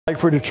I'd like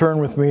for you to turn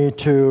with me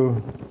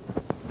to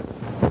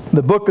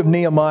the book of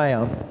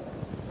Nehemiah.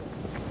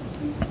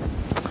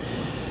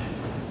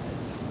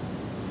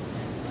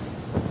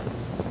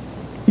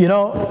 You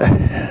know,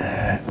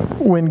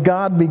 when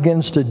God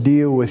begins to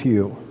deal with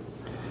you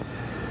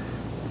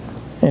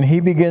and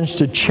He begins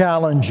to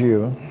challenge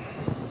you,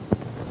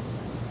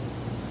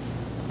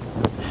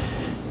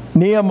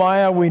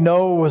 Nehemiah, we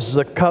know, was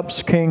the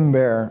cup's king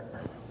bearer,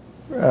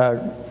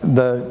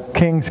 the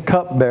king's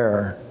cup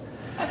bearer.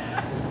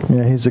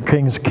 Yeah, he's the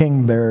king's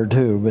king bearer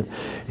too, but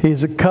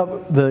he's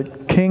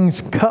the king's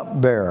cup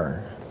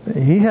bearer.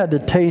 He had to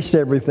taste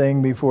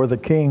everything before the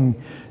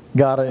king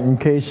got it in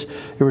case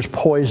it was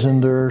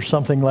poisoned or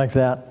something like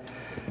that.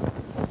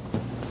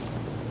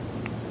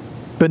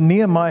 But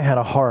Nehemiah had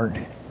a heart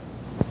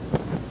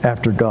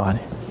after God.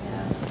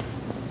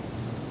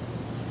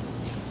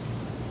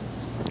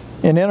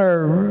 And in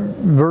our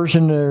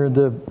version, or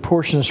the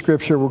portion of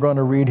Scripture we're going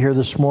to read here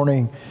this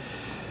morning,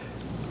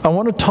 I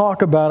want to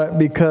talk about it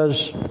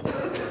because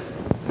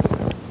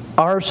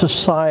our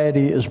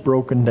society is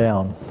broken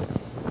down.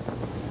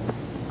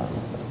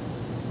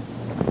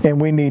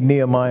 And we need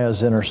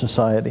Nehemiahs in our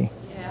society.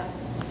 Yeah.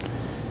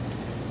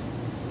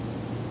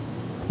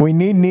 We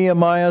need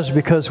Nehemiahs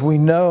because we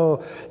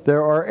know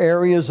there are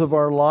areas of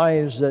our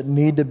lives that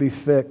need to be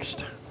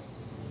fixed.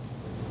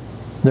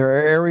 There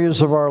are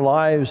areas of our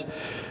lives,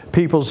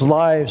 people's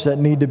lives, that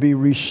need to be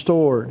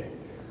restored.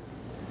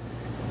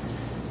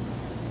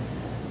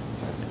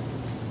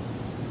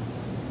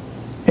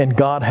 And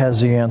God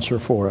has the answer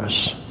for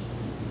us.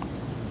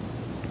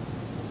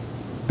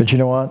 But you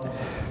know what?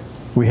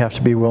 We have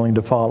to be willing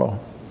to follow.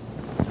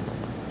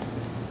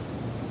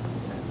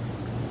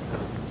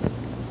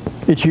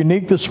 It's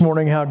unique this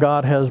morning how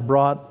God has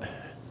brought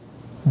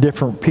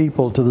different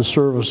people to the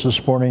service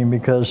this morning,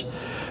 because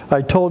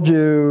I told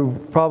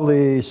you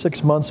probably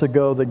 6 months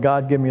ago that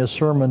God gave me a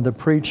sermon to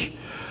preach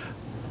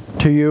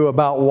to you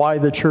about why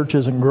the church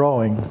isn't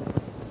growing.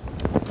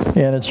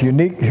 And it's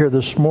unique here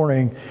this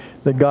morning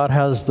that God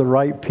has the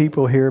right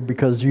people here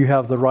because you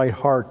have the right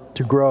heart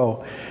to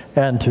grow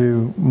and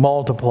to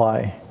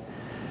multiply.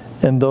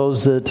 And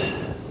those that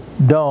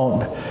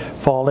don't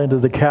fall into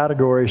the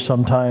category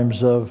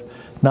sometimes of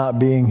not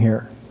being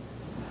here.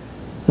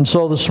 And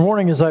so this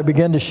morning, as I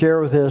begin to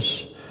share with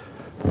this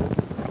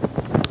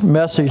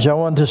message, I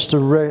want us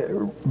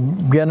to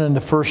get in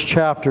the first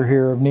chapter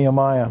here of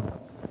Nehemiah.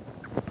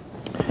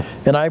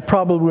 And I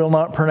probably will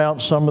not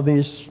pronounce some of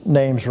these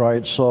names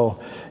right,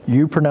 so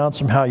you pronounce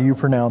them how you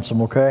pronounce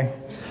them, okay?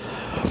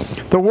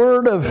 The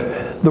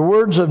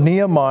words of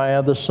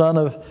Nehemiah, the son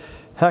of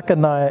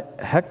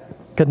Hekaniah,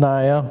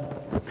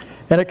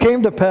 and it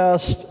came to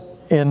pass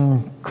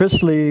in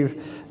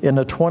Chrislev in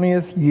the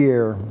 20th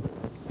year,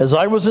 as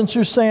I was in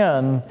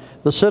Susan,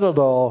 the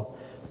citadel,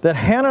 that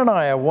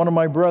Hananiah, one of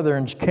my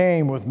brethren,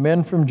 came with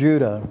men from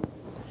Judah.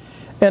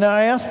 And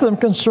I asked them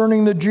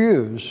concerning the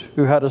Jews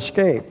who had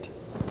escaped,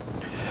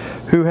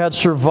 who had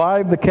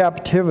survived the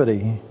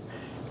captivity,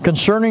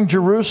 concerning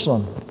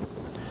Jerusalem.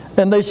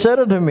 And they said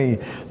unto me,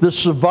 the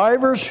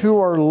survivors who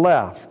are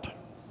left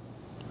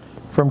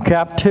from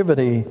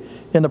captivity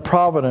in the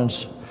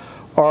province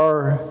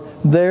are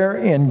there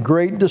in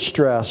great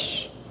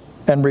distress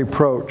and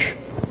reproach.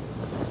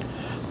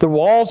 The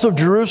walls of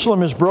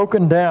Jerusalem is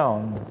broken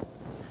down,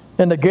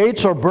 and the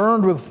gates are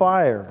burned with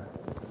fire.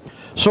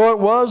 So it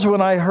was when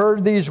I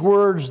heard these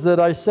words that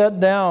I sat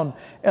down,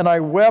 and I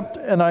wept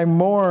and I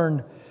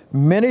mourned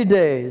many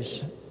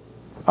days.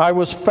 I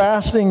was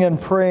fasting and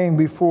praying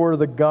before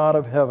the God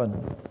of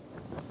heaven.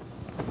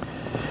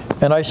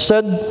 And I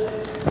said,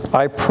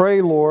 I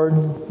pray, Lord,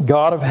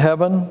 God of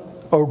heaven,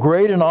 O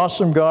great and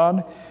awesome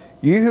God,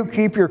 you who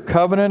keep your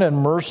covenant and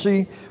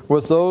mercy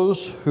with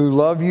those who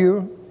love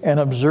you and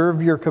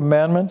observe your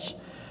commandments,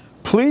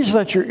 please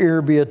let your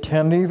ear be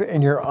attentive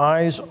and your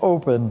eyes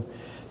open,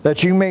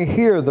 that you may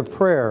hear the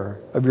prayer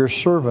of your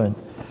servant.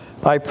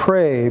 I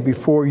pray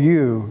before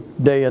you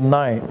day and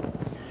night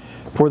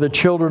for the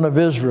children of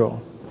Israel,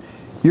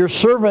 your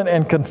servant,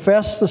 and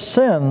confess the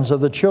sins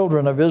of the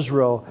children of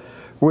Israel,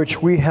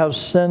 which we have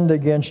sinned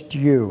against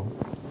you.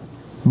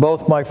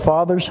 Both my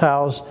father's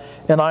house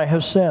and I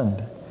have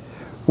sinned.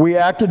 We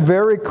acted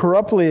very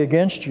corruptly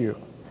against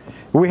you.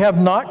 We have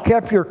not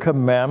kept your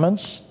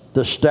commandments,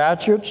 the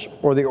statutes,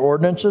 or the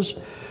ordinances,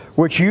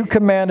 which you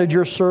commanded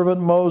your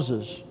servant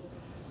Moses.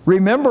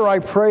 Remember, I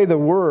pray, the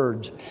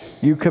words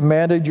you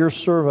commanded your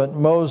servant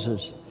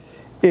Moses.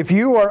 If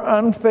you are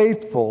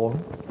unfaithful,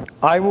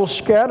 I will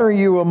scatter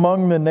you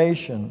among the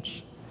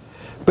nations.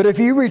 But if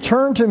you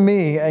return to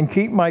me and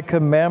keep my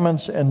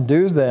commandments and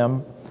do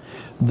them,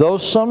 though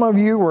some of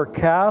you were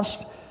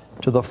cast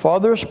to the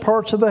farthest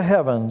parts of the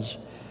heavens,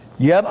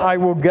 yet I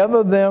will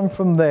gather them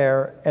from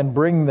there and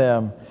bring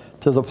them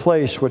to the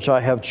place which I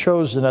have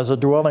chosen as a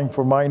dwelling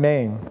for my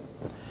name.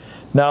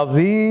 Now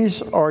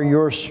these are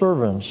your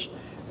servants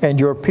and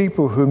your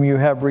people whom you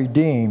have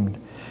redeemed,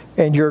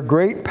 and your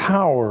great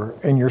power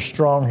and your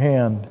strong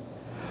hand.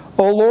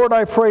 O Lord,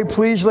 I pray,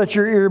 please let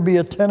your ear be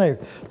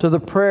attentive to the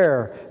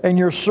prayer and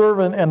your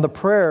servant and the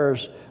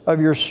prayers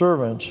of your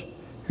servants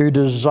who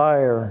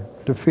desire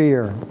to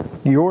fear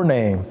your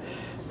name,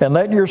 and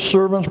let your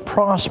servants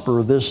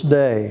prosper this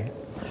day.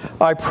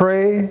 I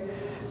pray,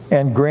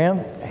 and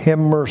grant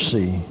him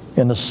mercy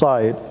in the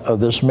sight of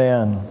this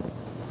man,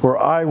 for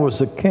I was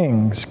the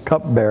king's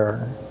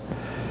cupbearer.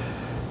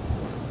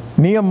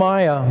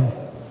 Nehemiah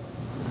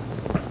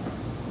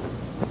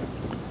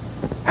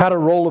had a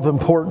role of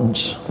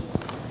importance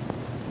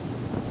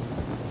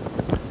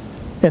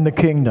in the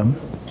kingdom.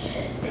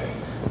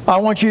 I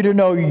want you to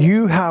know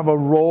you have a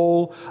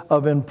role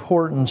of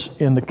importance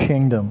in the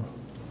kingdom.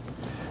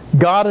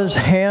 God has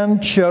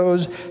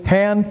hand-picked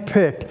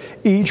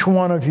each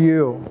one of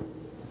you.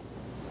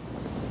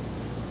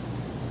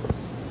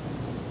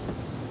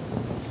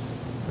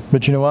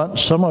 But you know what?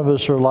 Some of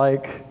us are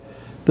like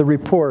the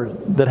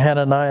report that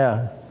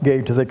Hananiah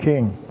gave to the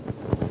king.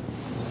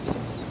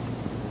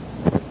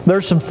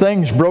 There's some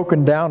things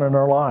broken down in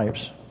our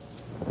lives.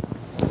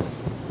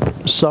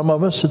 Some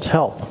of us, it's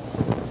health.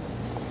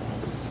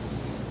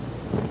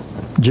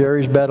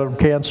 Jerry's battled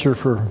cancer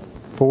for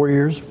 4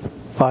 years,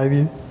 5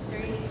 years?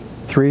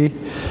 3.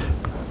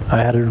 I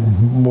had her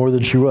more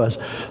than she was.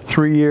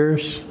 3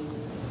 years.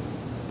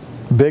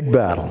 Big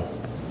battle.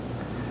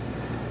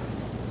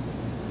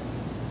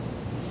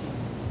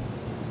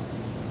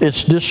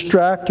 It's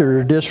distracted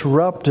or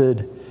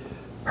disrupted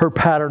her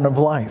pattern of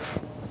life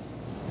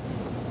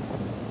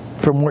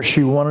from what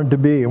she wanted to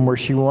be and where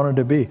she wanted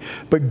to be.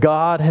 But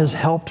God has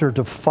helped her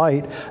to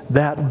fight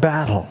that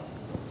battle.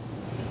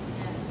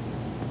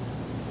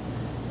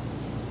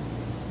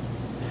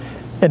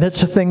 And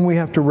it's a thing we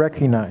have to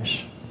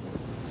recognize.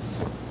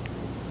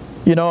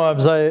 You know,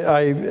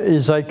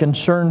 as I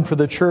concern for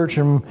the church,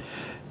 and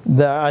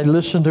that I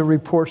listen to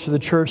reports of the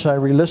church, I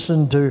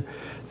re-listen to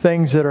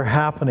things that are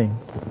happening.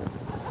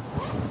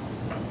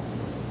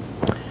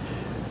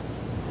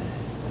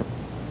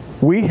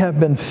 We have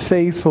been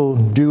faithful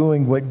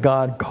doing what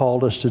God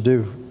called us to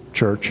do,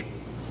 church.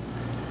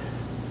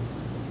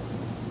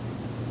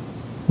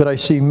 But I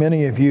see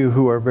many of you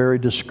who are very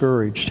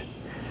discouraged.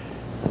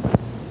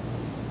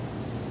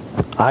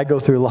 I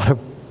go through a lot of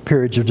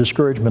periods of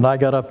discouragement. I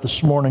got up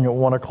this morning at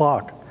 1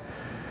 o'clock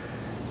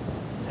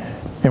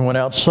and went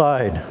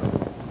outside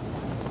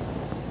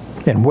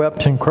and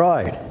wept and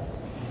cried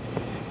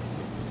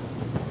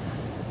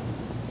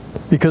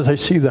because I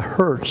see the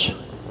hurts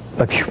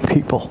of you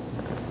people.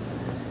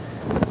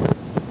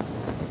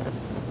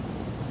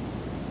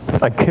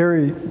 I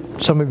carry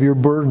some of your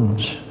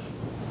burdens.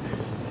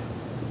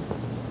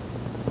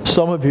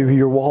 Some of you,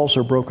 your walls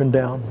are broken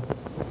down.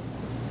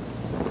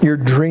 Your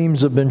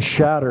dreams have been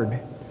shattered.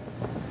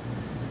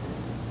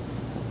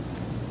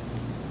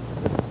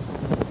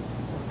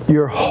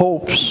 Your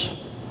hopes.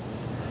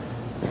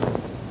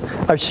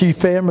 I see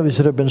families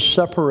that have been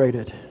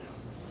separated.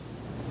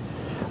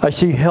 I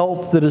see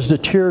health that has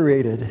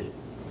deteriorated.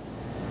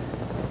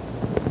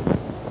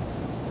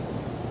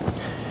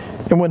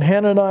 And when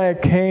Hananiah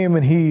came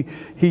and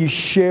he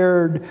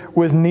shared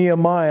with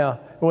Nehemiah,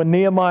 when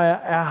Nehemiah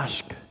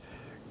asked,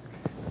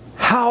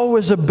 how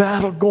is the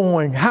battle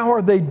going? How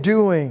are they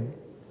doing?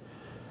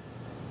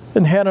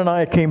 And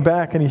Hananiah came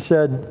back and he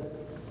said,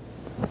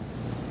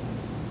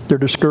 they're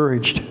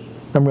discouraged.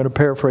 I'm going to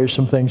paraphrase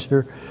some things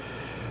here.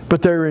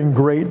 But they're in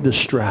great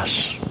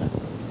distress.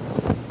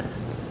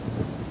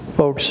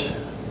 Folks,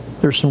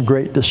 there's some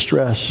great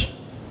distress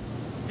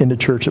in the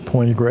church at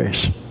Point of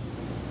Grace.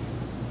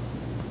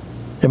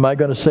 Am I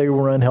going to say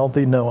we're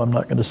unhealthy? No, I'm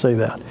not going to say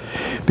that.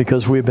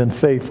 Because we've been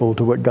faithful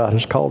to what God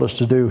has called us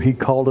to do. He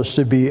called us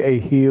to be a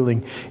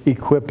healing,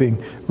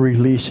 equipping,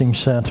 releasing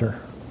center.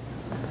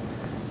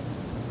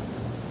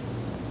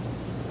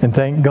 And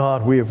thank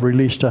God we have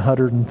released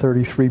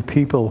 133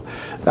 people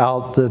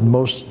out. The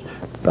most,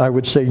 I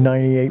would say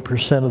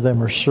 98% of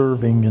them are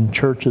serving in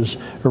churches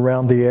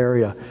around the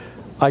area.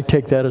 I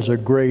take that as a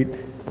great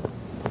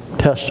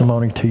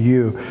testimony to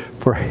you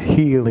for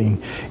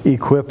healing,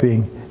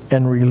 equipping,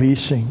 and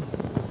releasing.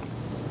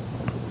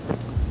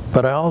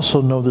 But I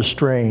also know the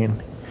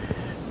strain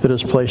that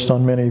is placed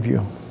on many of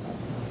you.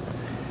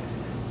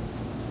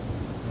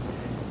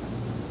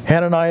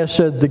 Hananiah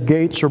said the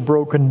gates are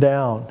broken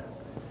down.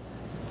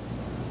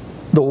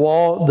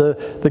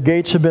 The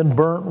gates have been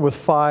burnt with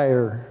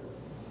fire.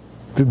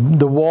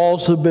 The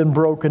walls have been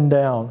broken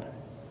down.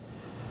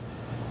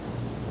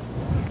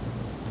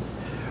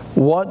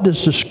 What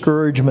does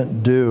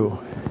discouragement do?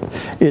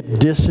 It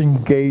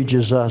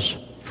disengages us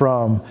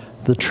from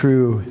the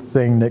true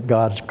thing that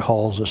God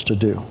calls us to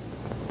do.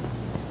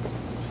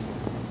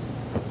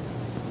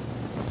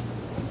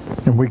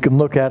 And we can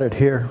look at it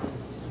here.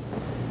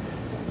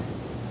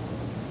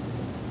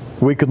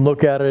 We can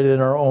look at it in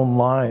our own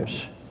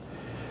lives.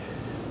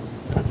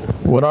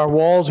 When our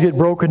walls get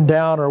broken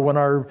down, or when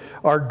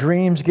our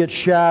dreams get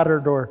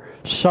shattered, or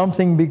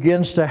something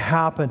begins to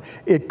happen,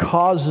 it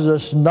causes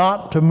us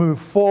not to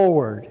move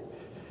forward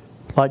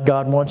like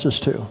God wants us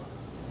to.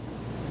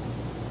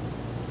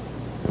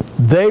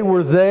 They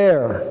were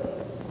there.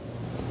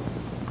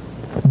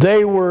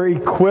 They were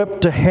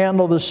equipped to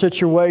handle the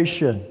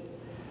situation.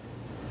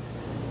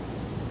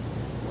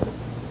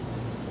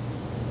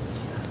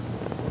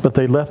 But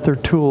they left their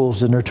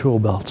tools in their tool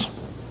belts.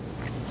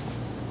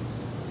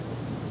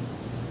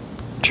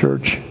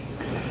 Church,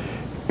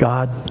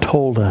 God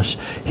told us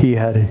He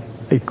had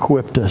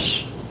equipped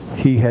us.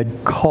 He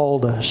had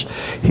called us.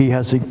 He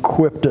has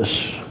equipped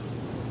us.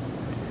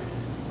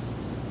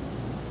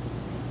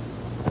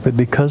 But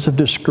because of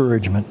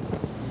discouragement,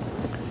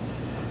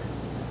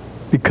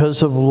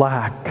 because of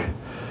lack,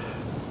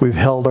 we've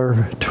held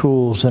our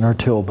tools in our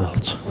tool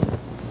belts.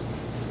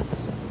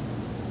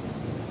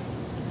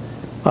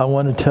 I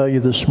want to tell you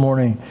this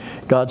morning,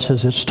 God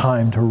says it's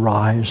time to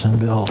rise and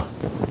build.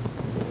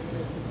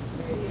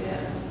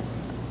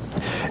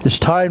 It's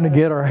time to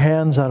get our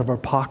hands out of our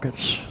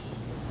pockets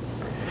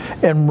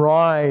and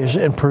rise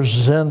and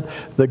present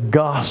the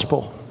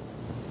gospel.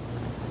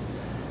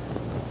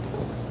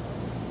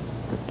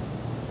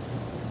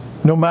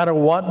 No matter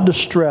what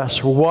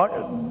distress,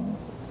 what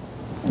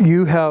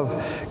you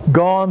have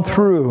gone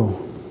through,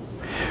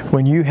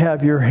 when you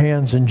have your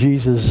hands in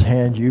Jesus'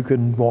 hand, you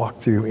can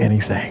walk through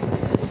anything.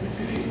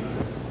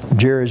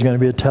 Jerry's going to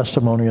be a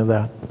testimony of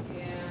that.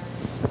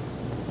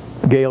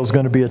 Gail's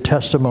going to be a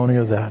testimony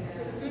of that.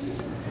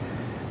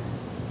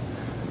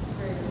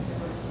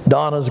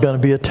 Donna's going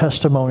to be a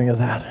testimony of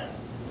that.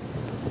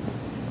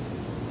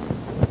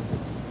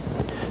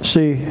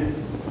 See,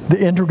 the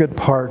intricate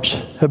parts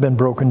have been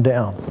broken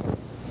down,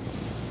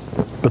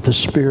 but the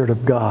Spirit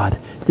of God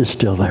is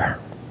still there.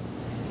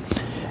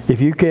 If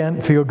you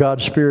can't feel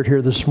God's Spirit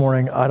here this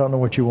morning, I don't know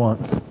what you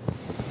want.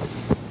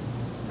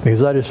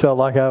 Because I just felt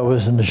like I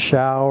was in the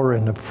shower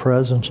in the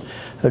presence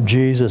of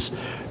Jesus.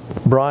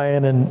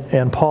 Brian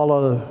and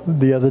Paula,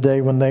 the other day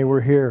when they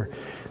were here,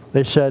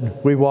 they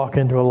said, we walk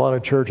into a lot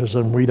of churches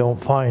and we don't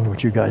find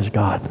what you guys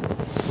got.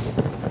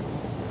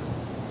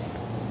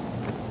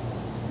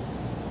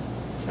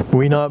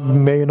 We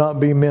may not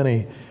be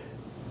many,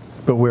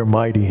 but we're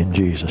mighty in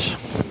Jesus.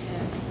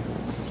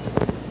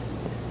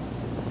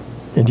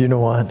 And you know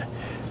what?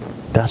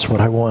 That's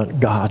what I want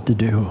God to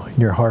do in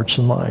your hearts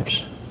and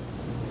lives.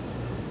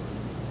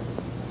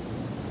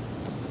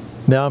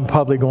 Now I'm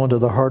probably going to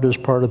the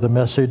hardest part of the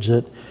message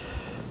that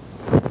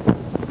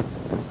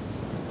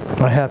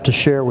I have to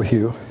share with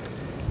you.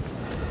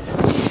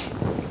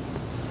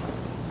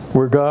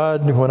 Where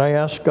God, when I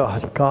ask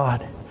God,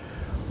 God,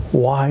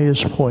 why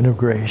is Point of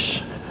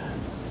Grace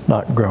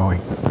not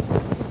growing?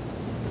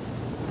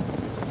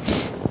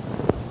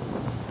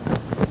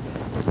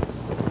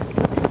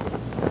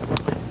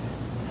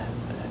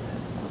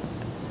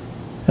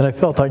 And I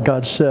felt like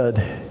God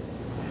said,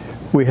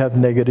 we have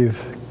negative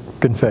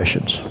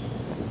confessions.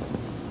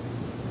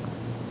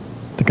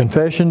 The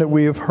confession that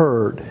we have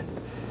heard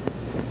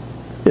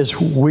is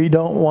we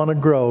don't want to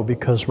grow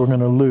because we're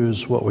going to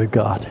lose what we've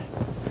got.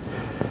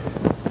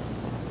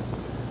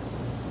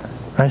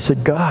 I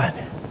said, God,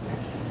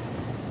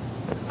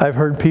 I've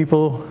heard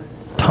people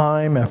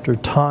time after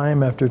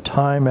time after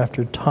time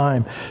after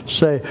time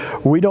say,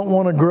 we don't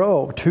want to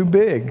grow too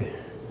big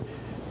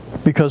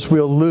because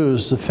we'll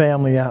lose the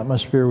family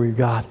atmosphere we've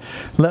got.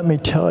 Let me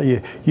tell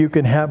you, you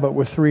can have it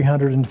with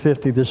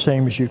 350 the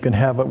same as you can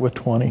have it with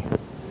 20.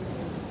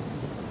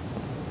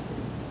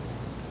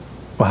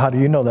 Well, how do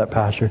you know that,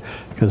 Pastor?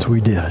 Because we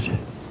did it.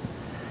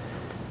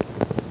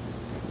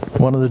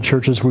 One of the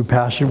churches we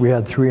pastored, we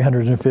had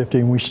 350,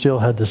 and we still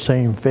had the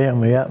same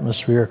family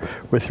atmosphere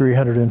with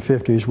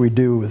 350 as we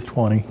do with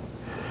 20.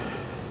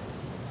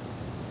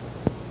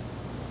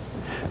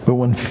 But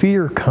when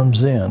fear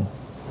comes in,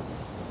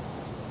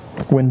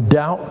 when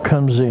doubt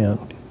comes in,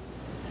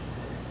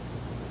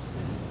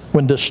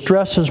 when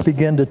distresses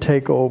begin to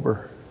take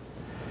over,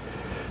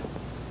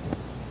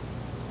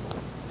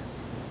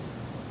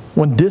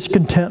 when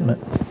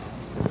discontentment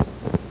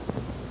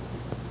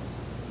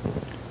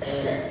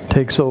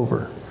takes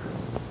over,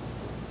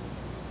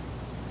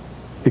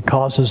 it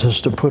causes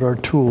us to put our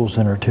tools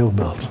in our tool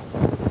belts.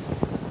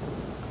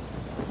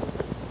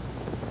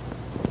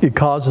 It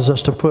causes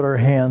us to put our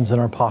hands in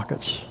our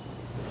pockets.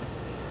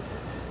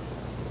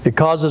 It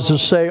causes us to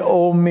say,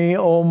 oh me,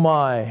 oh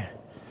my.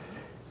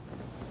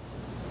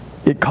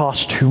 It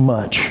costs too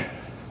much.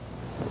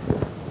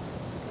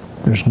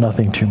 There's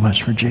nothing too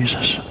much for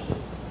Jesus.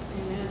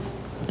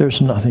 There's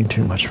nothing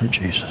too much for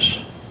Jesus.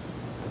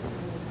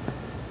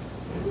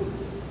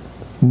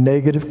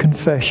 Negative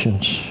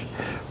confessions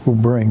will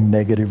bring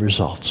negative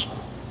results.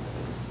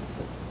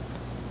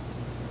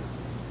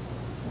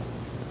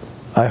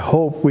 I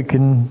hope we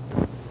can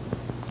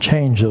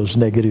change those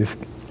negative.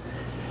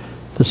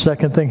 The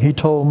second thing he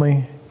told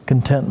me,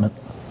 contentment,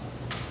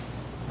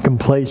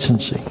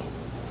 complacency.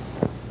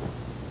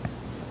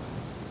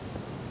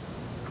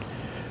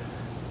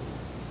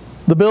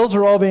 The bills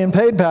are all being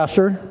paid,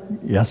 Pastor.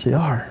 Yes, they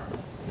are.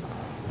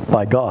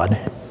 By God.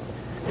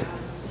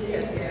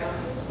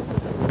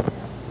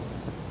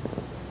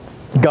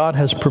 God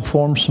has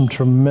performed some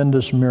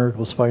tremendous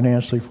miracles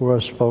financially for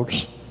us,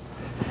 folks.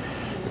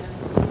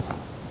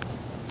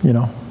 You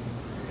know,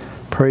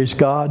 praise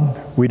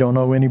God. We don't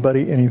owe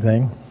anybody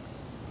anything.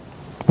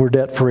 We're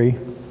debt-free.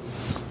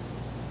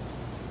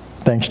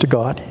 Thanks to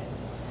God.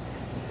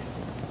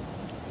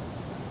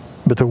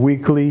 But the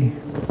weekly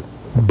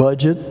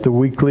budget, the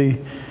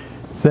weekly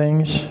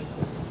things,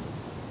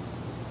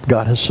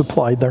 God has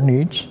supplied their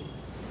needs.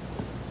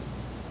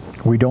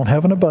 We don't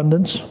have an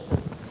abundance,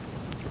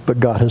 but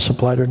God has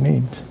supplied our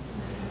needs.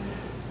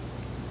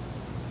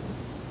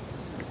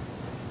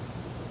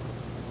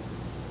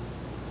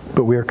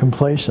 But we are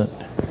complacent.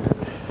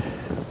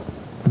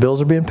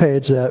 Bills are being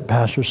paid,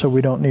 Pastor, so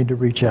we don't need to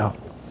reach out.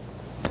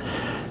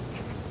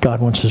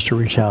 God wants us to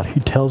reach out. He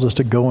tells us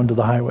to go into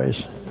the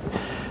highways.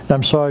 And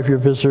I'm sorry if you're a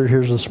visitor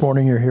here this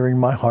morning, you're hearing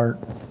my heart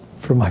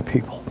for my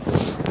people.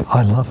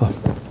 I love them.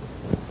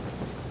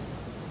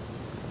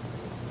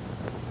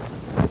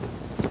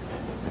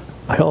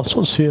 I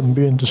also see them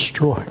being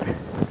destroyed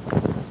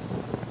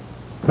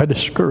by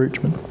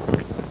discouragement.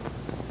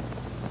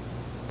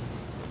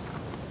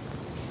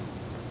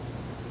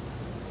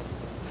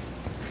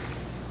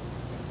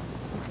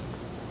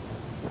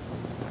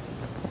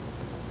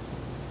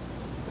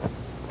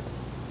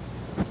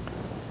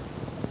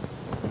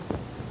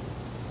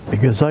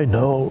 Because I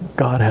know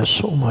God has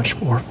so much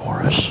more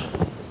for us.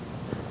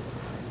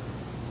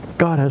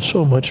 God has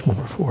so much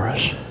more for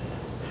us.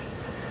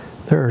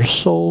 There are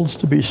souls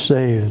to be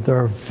saved. There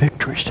are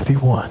victories to be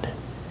won.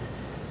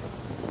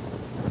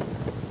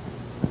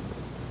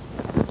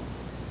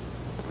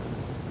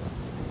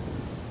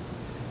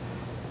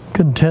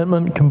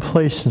 Contentment,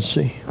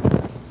 complacency.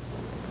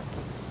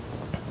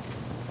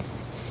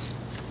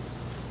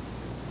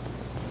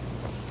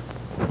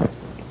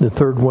 The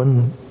third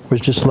one was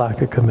just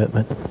lack of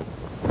commitment.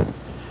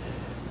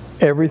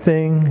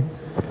 Everything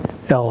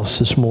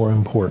else is more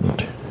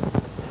important.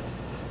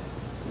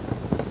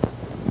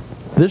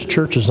 This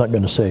church is not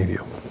going to save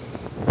you.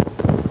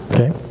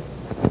 Okay?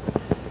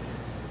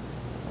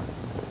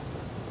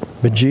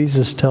 But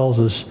Jesus tells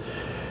us,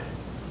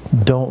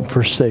 don't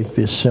forsake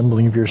the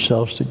assembling of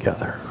yourselves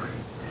together.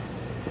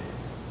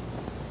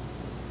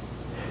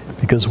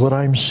 Because what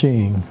I'm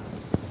seeing,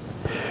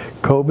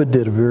 COVID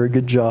did a very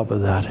good job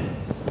of that.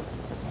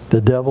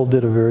 The devil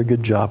did a very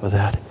good job of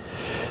that.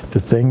 The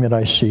thing that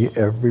I see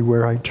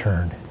everywhere I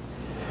turn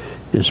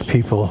is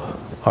people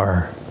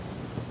are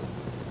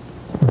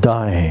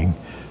dying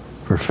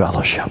for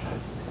fellowship.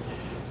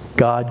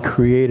 God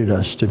created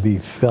us to be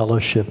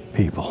fellowship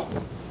people.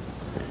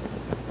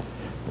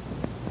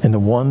 And the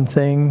one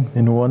thing,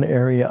 in one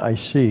area I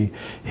see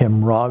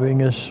him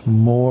robbing us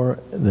more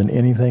than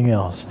anything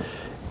else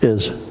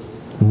is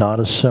not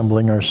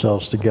assembling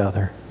ourselves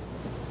together,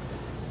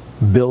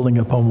 building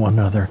upon one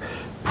another,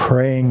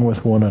 praying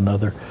with one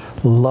another,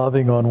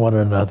 loving on one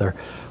another.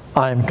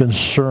 I'm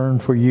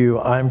concerned for you.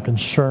 I'm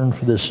concerned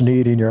for this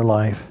need in your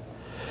life.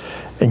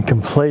 And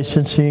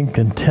complacency and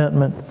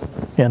contentment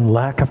and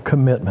lack of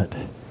commitment.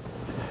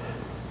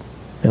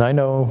 And I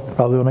know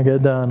probably when I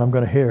get done, I'm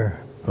going to hear,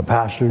 "Well,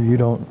 Pastor, you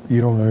don't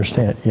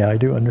understand." Yeah, I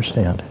do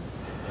understand.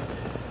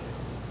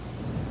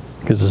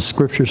 Because the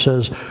scripture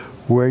says,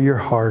 where your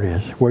heart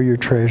is, where your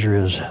treasure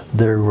is,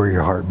 there will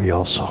your heart be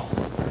also.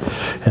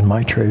 And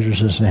my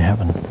treasure is in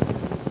heaven.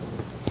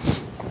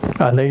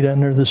 I laid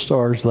under the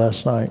stars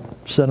last night,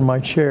 sat in my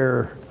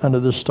chair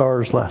under the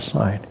stars last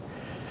night.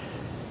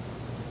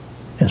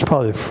 It's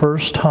probably the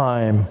first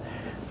time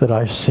that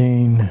I've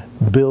seen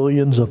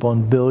billions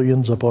upon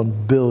billions upon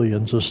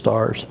billions of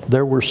stars.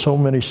 There were so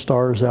many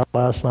stars out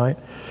last night.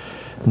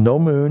 No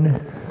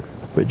moon,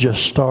 but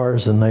just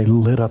stars, and they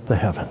lit up the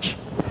heavens.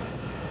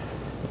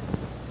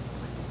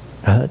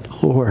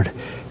 And Lord,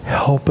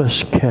 help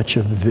us catch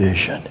a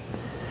vision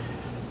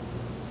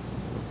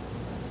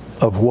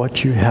of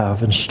what you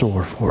have in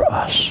store for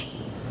us.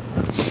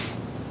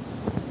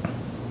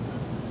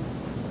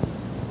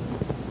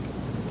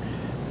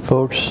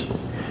 Folks,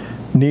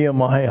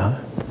 Nehemiah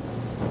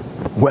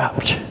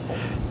wept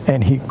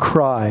and he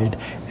cried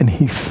and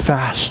he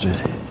fasted.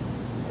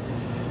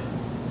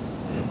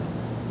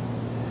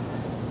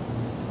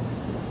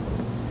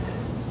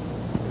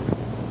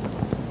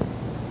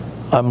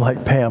 I'm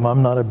like Pam,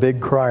 I'm not a big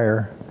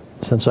crier.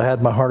 Since I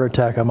had my heart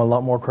attack, I'm a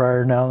lot more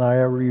crier now than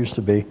I ever used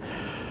to be.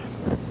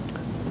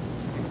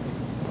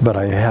 But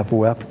I have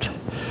wept.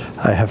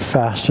 I have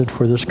fasted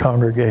for this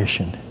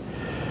congregation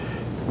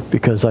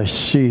because I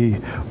see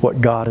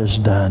what God has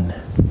done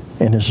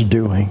and is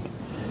doing.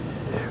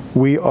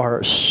 We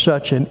are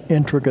such an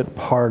intricate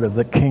part of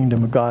the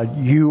kingdom of God.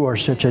 You are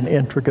such an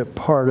intricate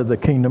part of the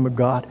kingdom of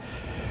God.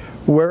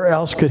 Where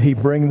else could he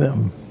bring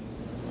them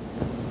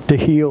to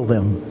heal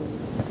them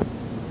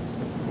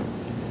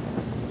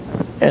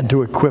and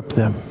to equip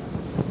them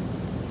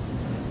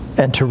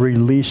and to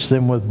release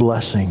them with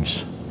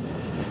blessings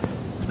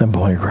than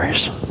Point of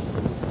Grace?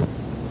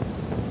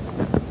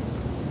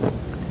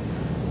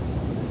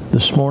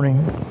 This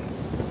morning,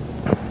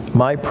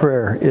 my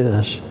prayer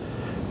is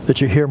that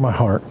you hear my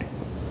heart,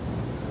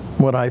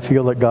 what I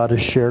feel that God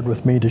has shared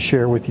with me to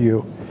share with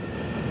you.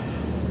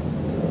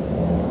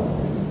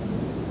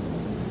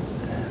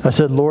 I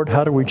said, Lord,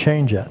 how do we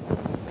change that?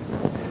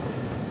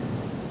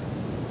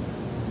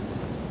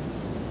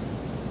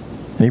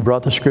 And he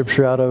brought the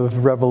scripture out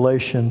of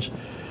Revelations.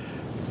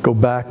 Go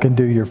back and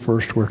do your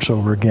first works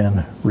over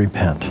again.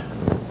 Repent.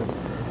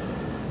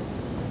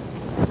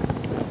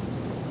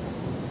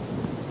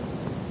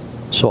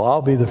 So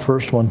I'll be the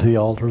first one to the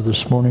altar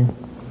this morning.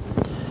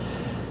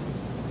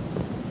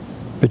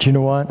 But you know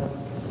what?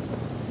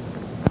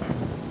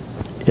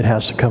 It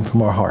has to come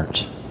from our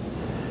hearts.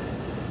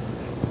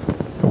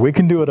 We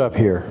can do it up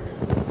here.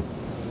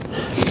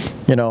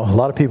 You know, a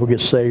lot of people get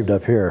saved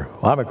up here.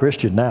 Well, I'm a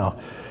Christian now.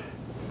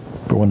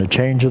 But when the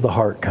change of the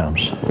heart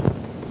comes,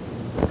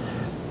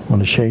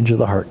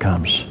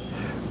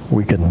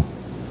 we can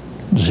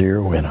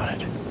zero in on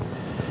it.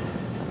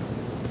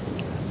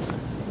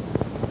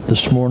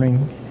 This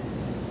morning,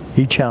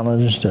 he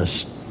challenged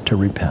us to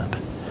repent.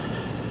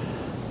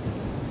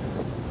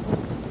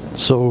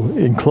 So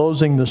in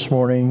closing this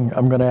morning,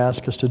 I'm going to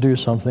ask us to do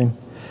something.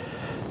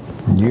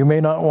 You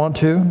may not want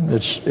to.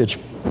 It's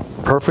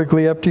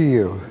perfectly up to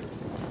you.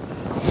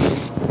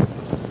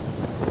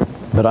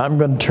 But I'm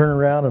going to turn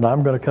around and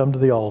I'm going to come to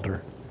the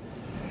altar.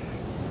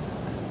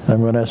 I'm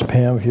going to ask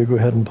Pam if you go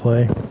ahead and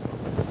play.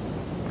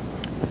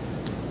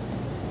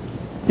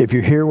 If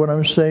you hear what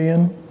I'm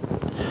saying,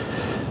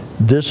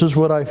 this is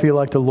what I feel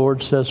like the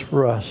Lord says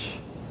for us.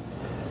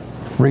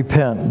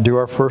 Repent. Do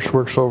our first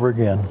works over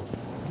again.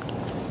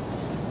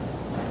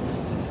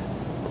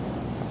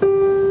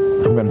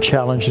 I'm going to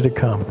challenge you to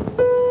come.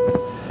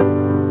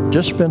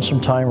 Just spend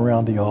some time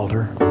around the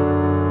altar.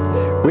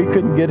 We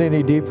couldn't get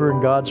any deeper in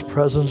God's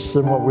presence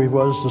than what we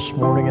was this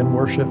morning in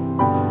worship.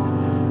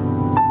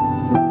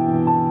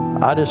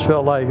 I just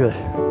felt like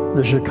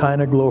the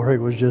Shekinah glory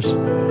was just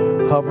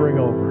hovering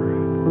over.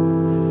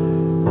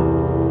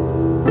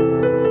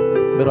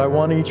 But I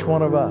want each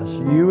one of us,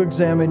 you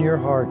examine your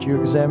heart,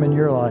 you examine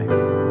your life.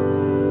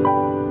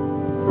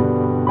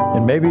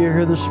 And maybe you're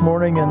here this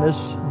morning and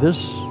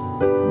this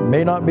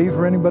may not be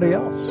for anybody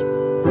else.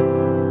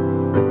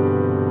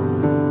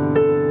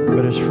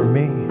 But it's for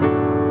me.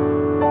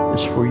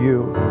 It's for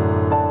you.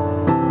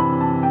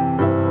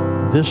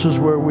 This is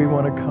where we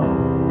want to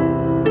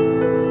come.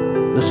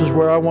 This is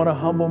where I want to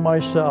humble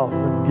myself.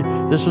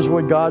 This is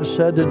what God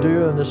said to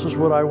do, and this is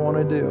what I want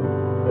to do.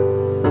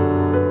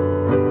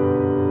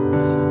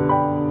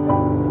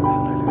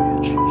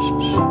 Hallelujah,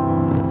 Jesus.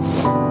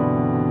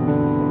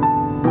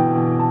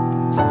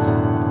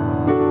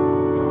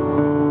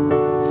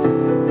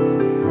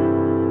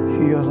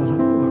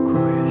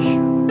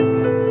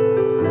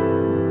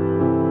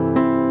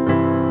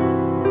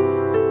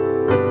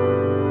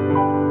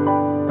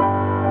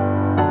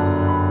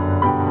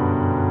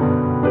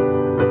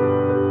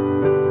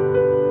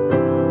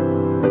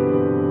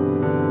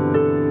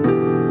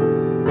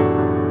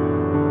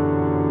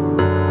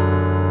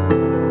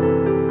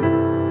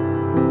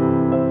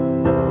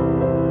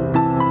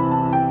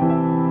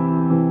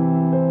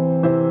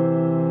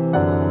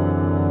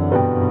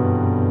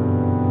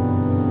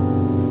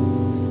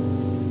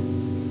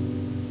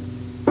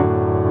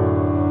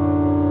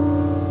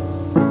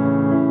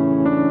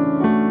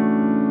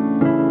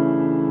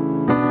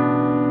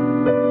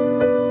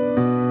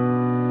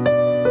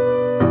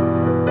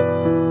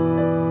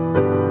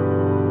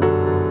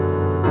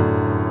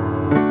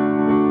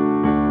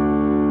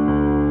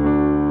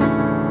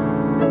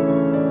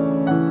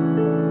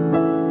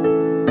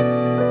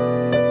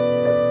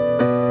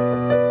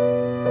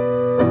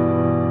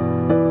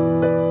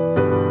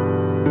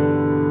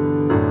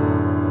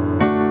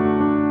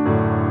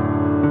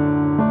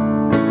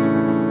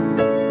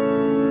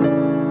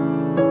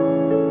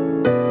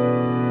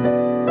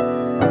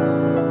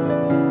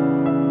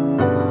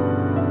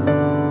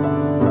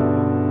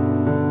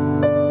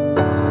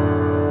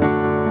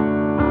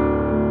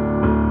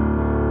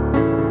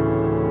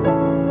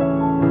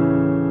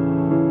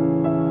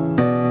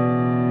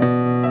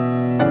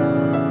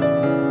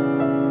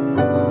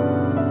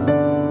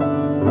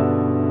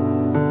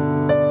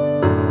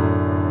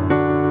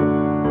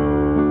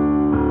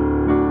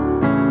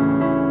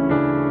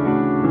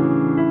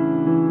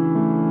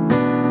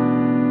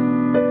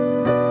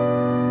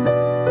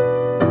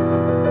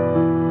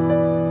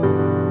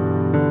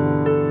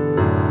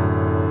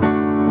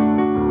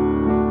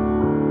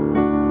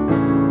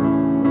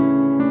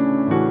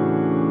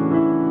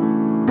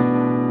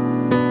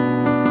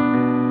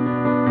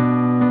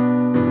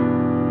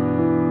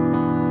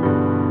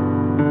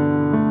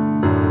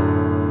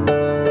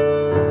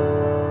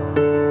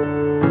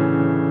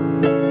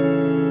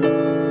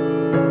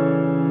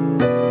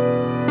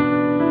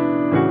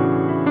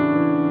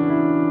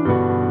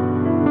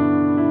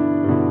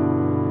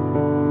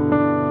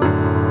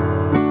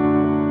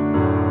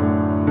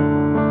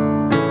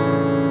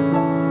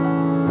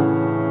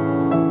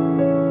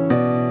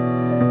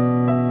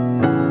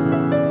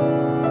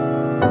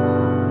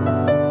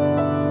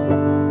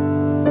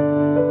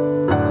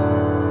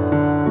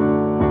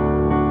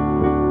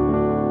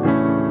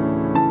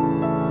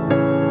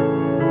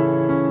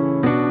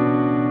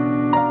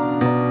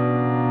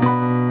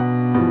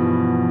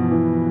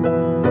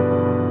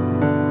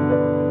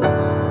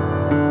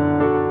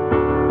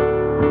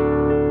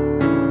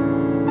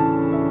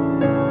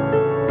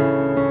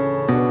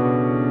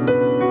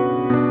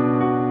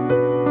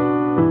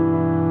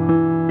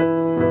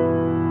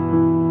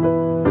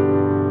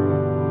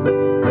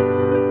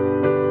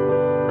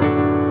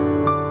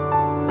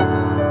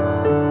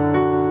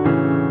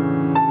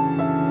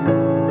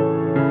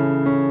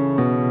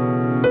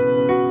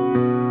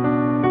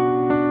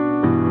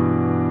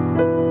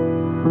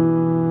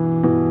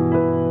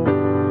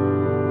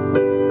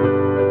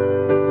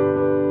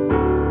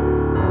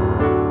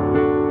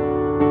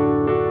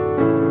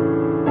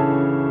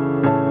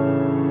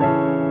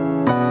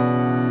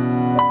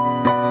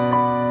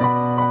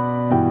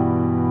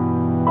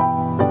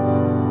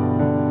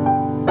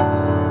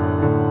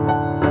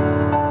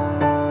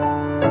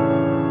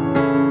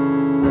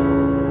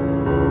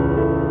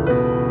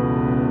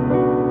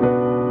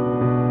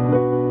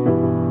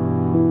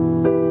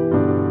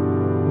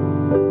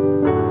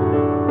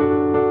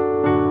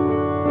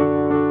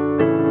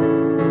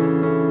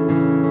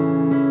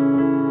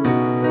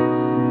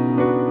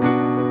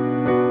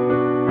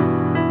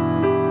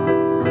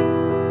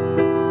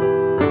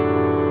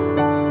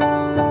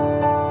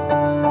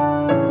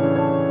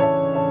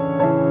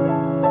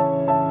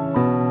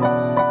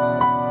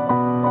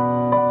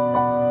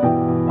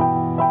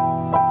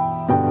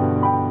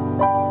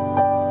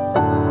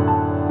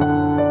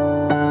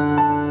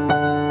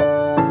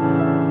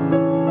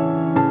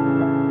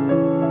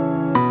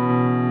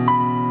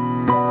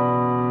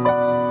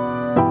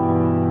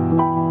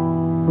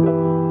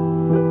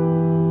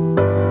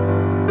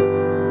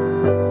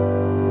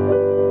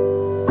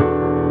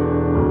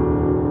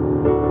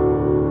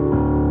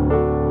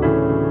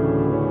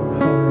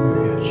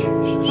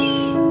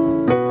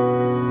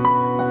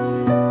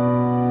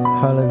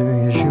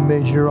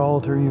 made your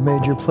altar. You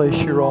made your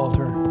place your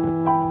altar.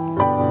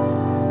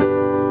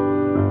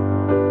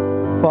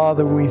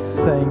 Father, we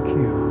thank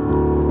you.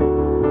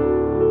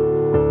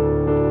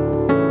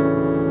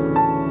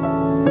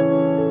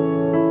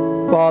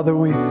 Father,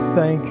 we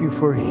thank you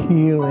for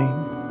healing,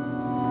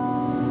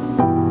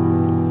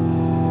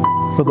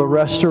 for the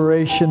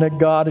restoration that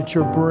God that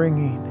you're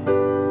bringing,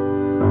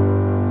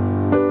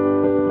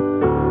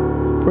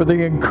 for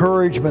the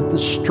encouragement, the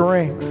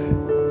strength.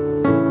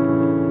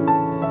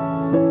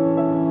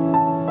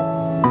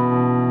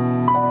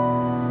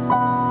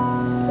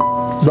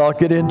 As I'll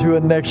get into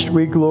it next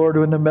week, Lord,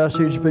 in the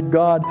message, but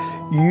God,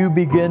 you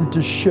begin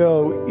to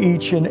show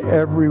each and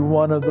every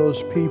one of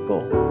those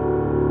people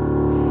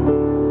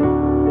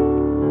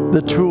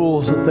the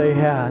tools that they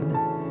had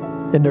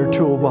in their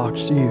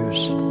toolbox to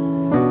use.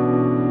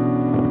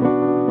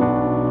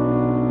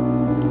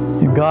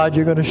 And God,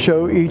 you're going to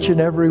show each and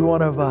every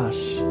one of us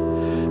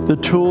the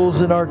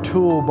tools in our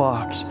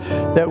toolbox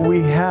that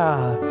we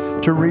have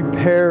to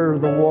repair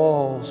the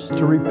walls,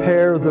 to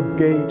repair the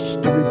gates,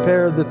 to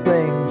repair the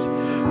things,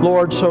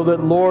 Lord, so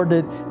that, Lord,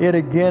 it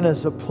again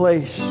is a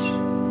place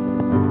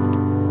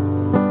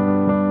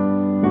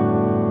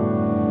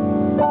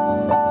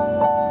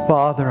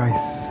Father, I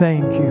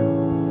thank you.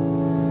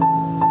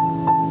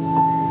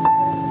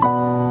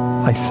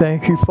 I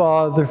thank you,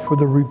 Father, for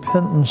the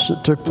repentance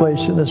that took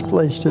place in this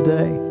place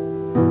today.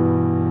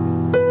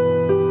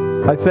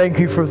 I thank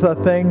you for the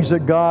things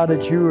that, God,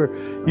 that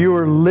you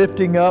are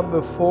lifting up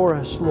before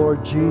us,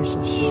 Lord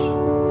Jesus.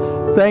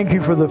 Thank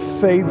you for the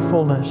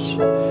faithfulness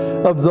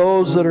of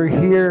those that are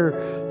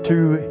here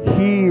to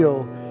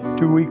heal,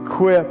 to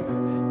equip,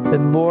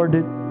 and, Lord,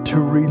 to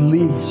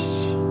release.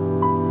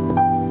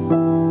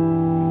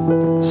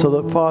 So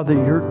that, Father,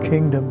 your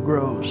kingdom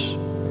grows.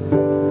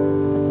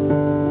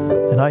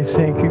 And I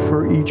thank you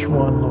for each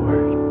one,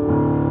 Lord,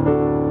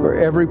 for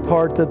every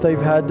part that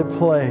they've had to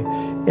play,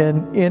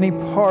 and any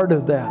part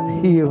of that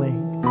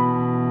healing,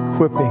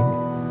 equipping,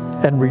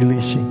 and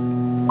releasing.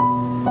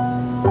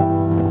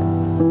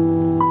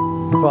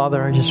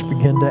 Father, I just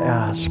begin to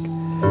ask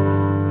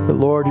that,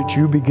 Lord, that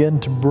you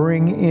begin to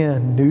bring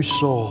in new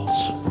souls.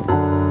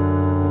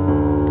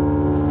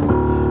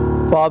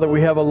 Father,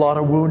 we have a lot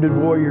of wounded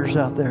warriors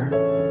out there.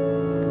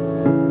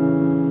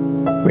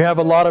 We have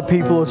a lot of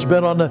people that's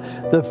been on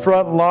the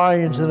front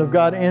lines and have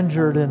got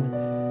injured, and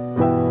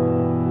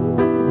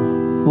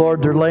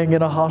Lord, they're laying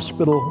in a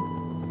hospital.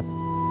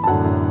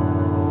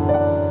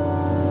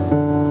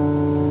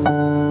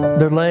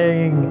 They're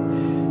laying,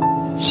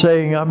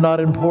 saying, I'm not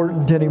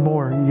important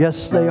anymore.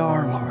 Yes, they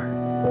are, Lord.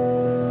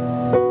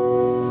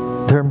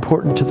 They're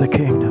important to the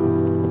kingdom.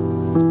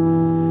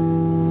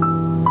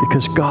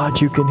 Because, God,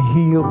 you can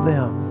heal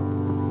them.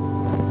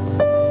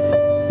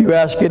 You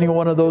ask any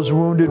one of those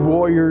wounded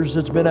warriors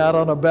that's been out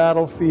on a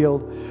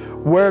battlefield,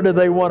 where do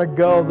they want to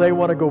go? They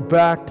want to go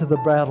back to the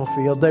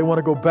battlefield. They want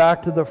to go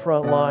back to the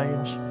front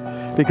lines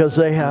because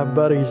they have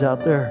buddies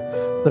out there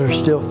that are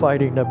still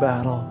fighting the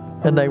battle,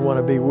 and they want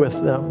to be with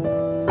them.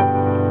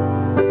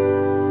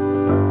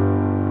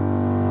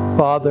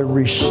 Father,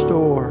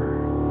 restore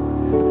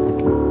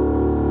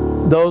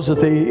those that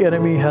the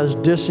enemy has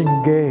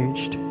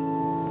disengaged.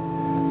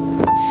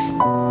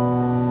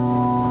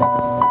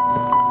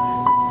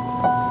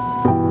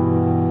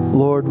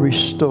 Lord,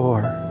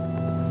 restore.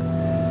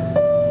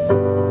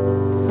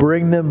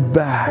 Bring them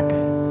back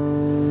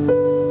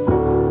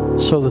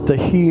so that the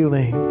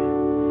healing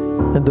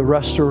and the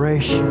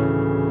restoration,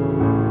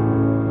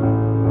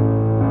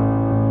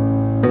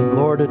 and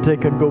Lord, that they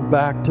can go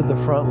back to the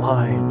front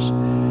lines.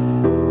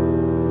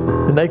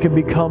 And they can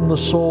become the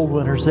soul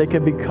winners. They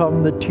can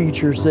become the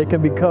teachers. They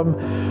can become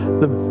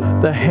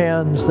the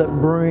hands that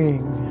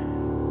bring.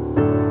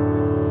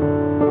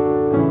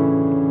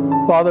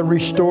 Father,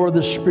 restore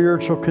the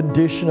spiritual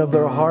condition of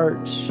their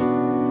hearts.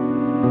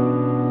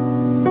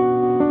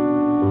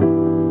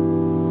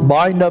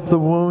 Bind up the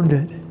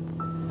wounded.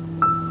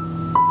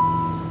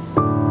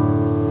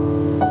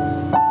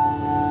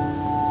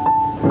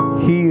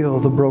 Heal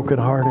the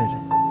brokenhearted.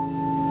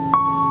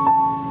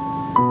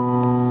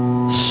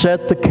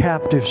 Set the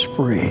captives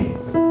free.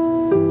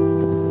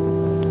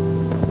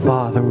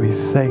 Father, we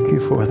thank you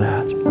for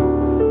that.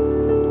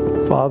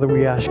 Father,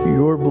 we ask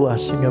your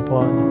blessing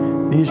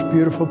upon these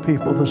beautiful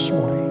people this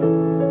morning.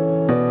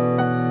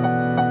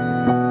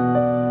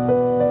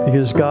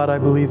 Because, God, I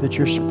believe that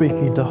you're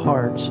speaking to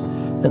hearts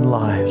and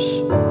lives.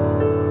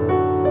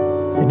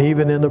 And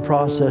even in the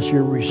process,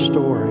 you're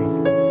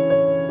restoring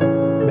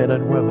men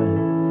and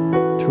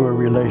women to a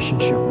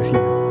relationship with you.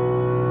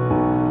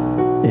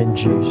 In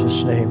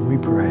Jesus' name we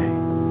pray.